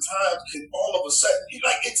certain times, and all of a sudden,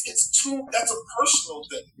 that's a personal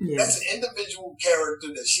thing. Yeah. That's an individual character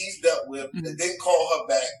that she's dealt with that didn't call her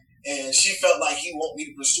back, and she felt like he won't me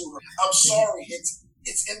to pursue her. I'm sorry,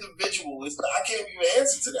 it's individual. I can't even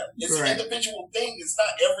answer to that. It's an individual thing. It's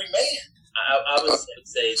not every man. I would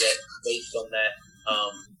say that based on that,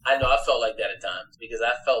 I know I felt like that at times because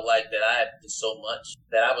I felt like that I had so much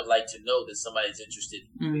that I would like to know that somebody's interested.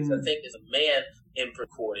 Because I think as a man in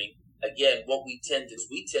courting, again, what we tend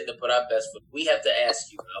to put our best foot. We have to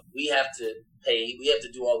ask you. We have to pay. We have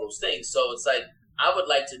to do all those things. So it's like I would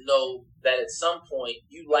like to know that at some point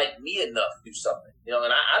you like me enough to do something. You know,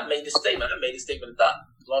 and I made this statement. I made this statement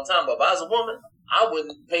a long time ago. If I was a woman, I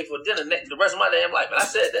wouldn't pay for dinner the rest of my damn life. And I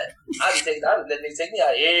said that. I would let niggas take me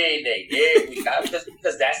out every day, every week.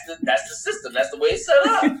 Because that's the system. That's the way it's set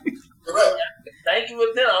up. Right. Thank you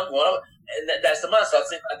for dinner. I'm going up. And that's the mindset.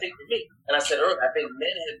 I think for me. And I said earlier, I think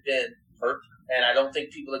men have been hurt. And I don't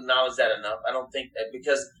think people acknowledge that enough. I don't think that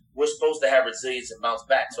because we're supposed to have resilience and bounce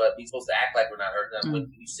back. So we're supposed to act like we're not hurt. That's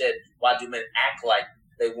when you said, why do men act like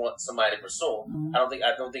they want somebody to pursue them? I don't think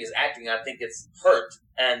it's acting. I think it's hurt.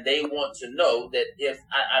 And they want to know that if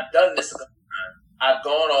I've done this a couple times, I've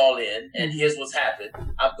gone all in, and here's what's happened.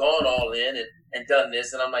 I've gone all in and done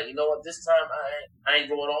this, and I'm like, you know what? This time I ain't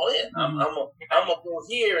going all in. I'm gonna go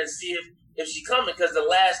here and see if she coming, because the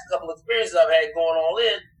last couple of experiences I've had going all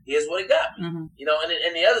in, here's what it got me. You know,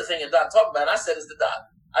 and the other thing that Doc talked about, and I said it's the Doc.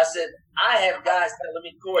 I said, I have guys telling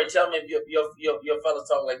me, Corey, tell me if your fellas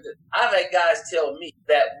talk like this. I've had guys tell me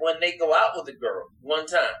that when they go out with a girl one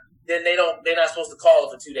time, then they're not supposed to call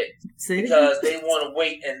her for 2 days because they want to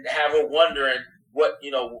wait and have her wondering what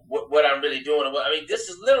I'm really doing. I mean, this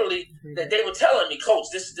is literally that they were telling me, Coach,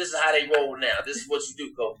 this is how they roll now. This is what you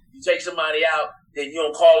do, Coach. You take somebody out, then you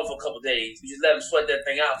don't call them for a couple of days. You just let them sweat that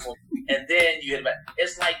thing out for them, and then you hit them back.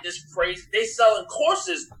 It's like this crazy. They selling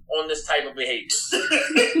courses on this type of behavior.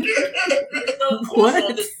 They selling courses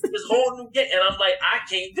on this whole new game, and I'm like, I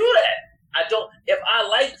can't do that. I don't. If I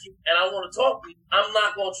like you and I want to talk to you, I'm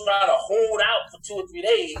not going to try to hold out for 2 or 3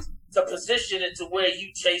 days to position it to where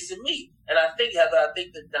you chasing me. And I think, Heather,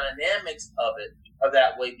 the dynamics of it are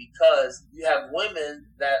that way because you have women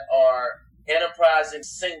that are enterprising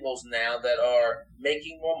singles now that are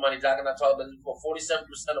making more money. Doc and I talked about this before.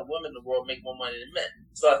 47% of women in the world make more money than men.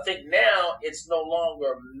 So I think now it's no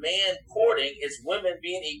longer man courting. It's women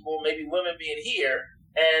being equal, maybe women being here.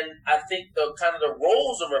 And I think the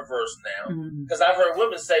roles are reversed now because I've heard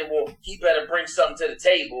women say, well, he better bring something to the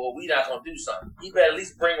table or we not going to do something. He better at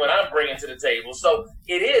least bring what I'm bringing to the table. So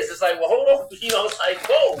it is. It's like, well, hold on. It's like,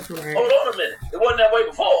 whoa, hold on a minute. It wasn't that way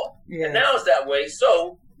before. Yeah. And now it's that way.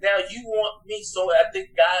 So now you want me. So I think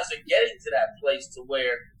guys are getting to that place to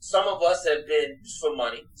where some of us have been for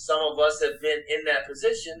money. Some of us have been in that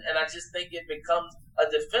position. And I just think it becomes a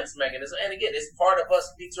defense mechanism. And again, it's part of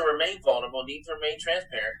us need to remain vulnerable, need to remain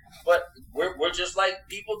transparent. But we're just like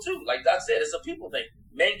people too. Like Doc said, it's a people thing.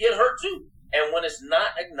 Men get hurt too. And when it's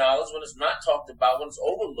not acknowledged, when it's not talked about, when it's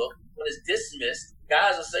overlooked, when it's dismissed,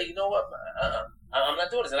 guys will say, you know what, I'm not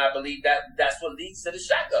doing this. And I believe that's what leads to the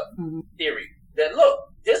shack up theory. That look,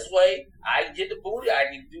 this way I can get the booty, I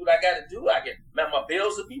can do what I got to do, my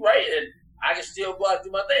bills will be right, and I can still go out and do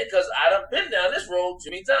my thing because I done been down this road too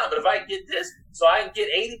many times. But if I get this, so I can get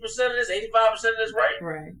 80% of this, 85% of this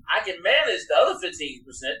right, I can manage the other 15%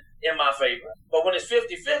 in my favor. But when it's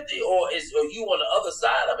 50-50 or you on the other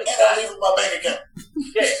side, I mean, God, leave my bank account.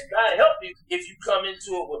 Yeah, God help you if you come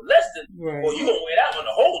into it with less than, or you gonna wear that one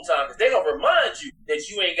the whole time because they gonna remind you that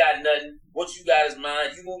you ain't got nothing. What you got is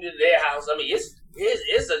mine. You moved into their house. I mean, it's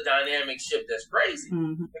a dynamic shift that's crazy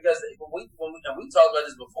because we talked about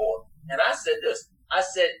this before, and I said this. I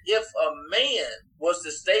said if a man was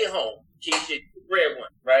to stay home, Keisha, red one,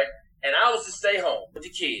 right? And I was to stay home with the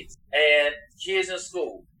kids and kids in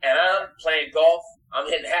school, and I'm playing golf, I'm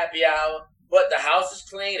hitting happy hour, but the house is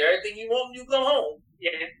clean, everything you want when you come home,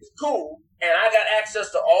 it's cool, and I got access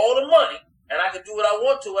to all the money, and I can do what I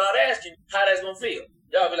want to without asking how that's gonna feel.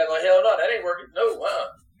 Y'all be like, oh hell no, that ain't working. No,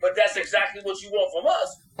 But that's exactly what you want from us.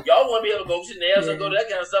 Y'all want to be able to go to nails and go to that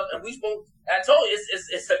kind of stuff, and we supposed. I told you,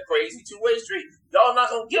 it's a crazy two-way street. Y'all not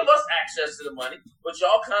gonna give us access to the money, but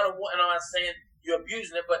y'all kind of want. And I'm not saying you're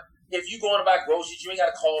abusing it, but if you going to buy groceries, you ain't got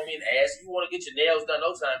to call me and ask. If you want to get your nails done,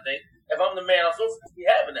 those kind of thing. If I'm the man, I'm supposed to be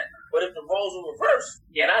having that. But if the roles were reversed,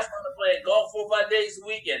 and I started playing golf 4 or 5 days a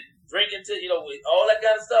week and drinking to with all that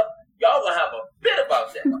kind of stuff, y'all gonna have a fit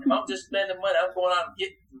about that. If I'm just spending money, I'm going out and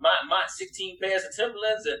get my 16 pairs of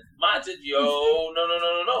Timberlands and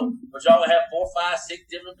no. But y'all gonna have 4, 5, 6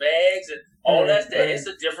 different bags and All that's there. It's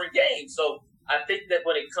a different game. So I think that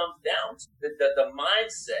when it comes down to the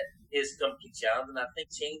mindset is completely challenged, and I think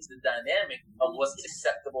change the dynamic of what's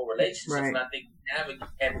acceptable relationships. Right. And I think navigate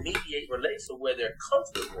and mediate relationships where they're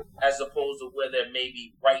comfortable, as opposed to where they're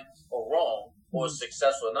maybe right or wrong, or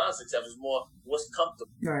successful or non-successful. It's more what's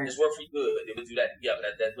comfortable. Right. It's work for you good. If we do that, yeah,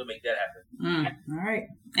 that will make that happen. All right.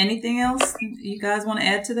 Anything else you guys want to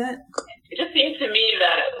add to that? It just seems to me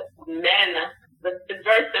that men, it's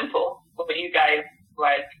very simple for you guys.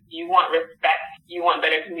 Like, you want respect, you want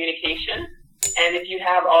better communication. And if you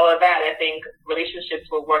have all of that, I think relationships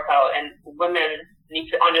will work out, and women need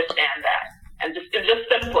to understand that. And it's just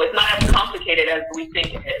simple. It's not as complicated as we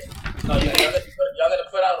think it is. No, y'all got to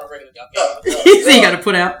put out already. So you got to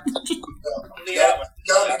put out.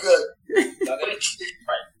 Y'all be good.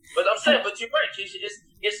 Right. But I'm saying, but you're right, Keisha.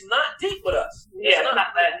 It's not deep with us. It's not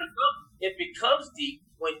that. It becomes deep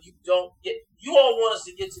when you don't get. You all want us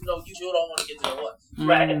to get to know you. You don't want to get to know us.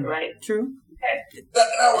 Right. True.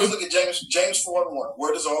 I always look at James 4:1.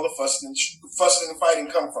 Where does all the fussing and fighting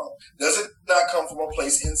come from? Does it not come from a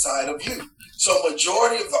place inside of you? So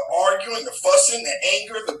majority of the arguing, the fussing, the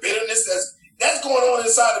anger, the bitterness that's going on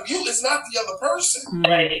inside of you. It's not the other person.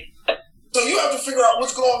 Right. So you have to figure out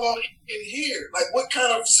what's going on in here. Like, what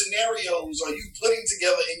kind of scenarios are you putting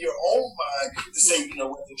together in your own mind to say, you know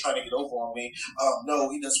what, they're trying to get over on me. No,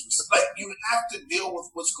 he doesn't. Like, you have to deal with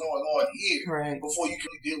what's going on here before you can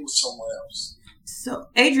deal with someone else. So,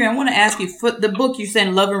 Adrian, I want to ask you, for the book you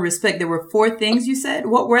said, Love and Respect, there were 4 things you said.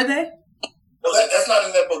 What were they? No, that's not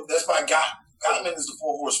in that book. That's by Gottman is the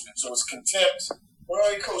 4 horsemen. So it's contempt. What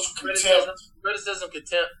are you, Coach? Criticism,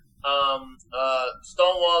 contempt.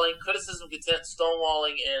 Stonewalling, criticism, contempt,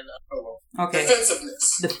 stonewalling, and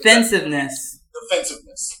Defensiveness.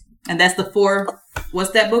 And that's the 4.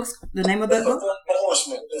 What's that book? The name of that book? 4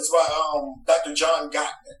 Horsemen. It's by Dr. John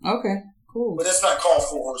Gottman. Okay, cool. But it's not called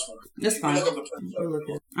 4 Horsemen. That's fine.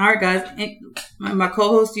 All right, guys. My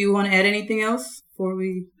co-host, do you want to add anything else before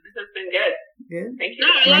we? This has been good. Good. Thank you.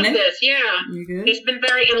 No, I love this. Yeah. You good? It's been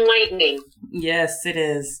very enlightening. Yes, it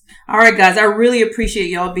is. All right, guys. I really appreciate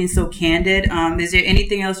y'all being so candid. Is there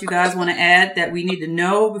anything else you guys want to add that we need to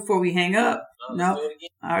know before we hang up? No.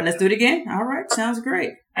 All right, let's do it again. All right, sounds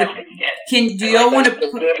great. Do y'all want to?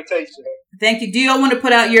 Thank you. Do y'all want to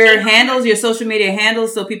put out your handles, your social media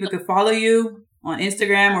handles, so people can follow you on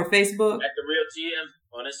Instagram or Facebook? At The Real GM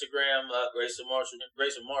on Instagram, Grayson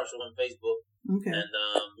Marshall on Facebook. Okay. And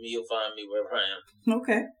you'll find me wherever I am.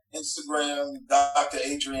 Okay. Instagram, Dr.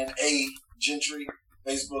 Adrian A. Gentry.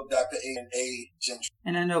 Facebook, Dr. Adrian A. Gentry.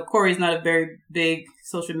 And I know Corey's not a very big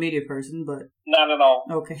social media person, but... Not at all.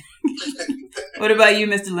 Okay. What about you,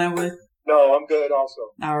 Mr. Linwood? No, I'm good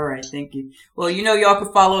also. All right. Thank you. Well, y'all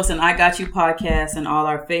can follow us on I Got You Podcast and all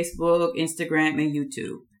our Facebook, Instagram, and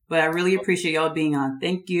YouTube. But I really appreciate y'all being on.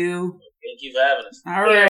 Thank you. Thank you for having us. All right.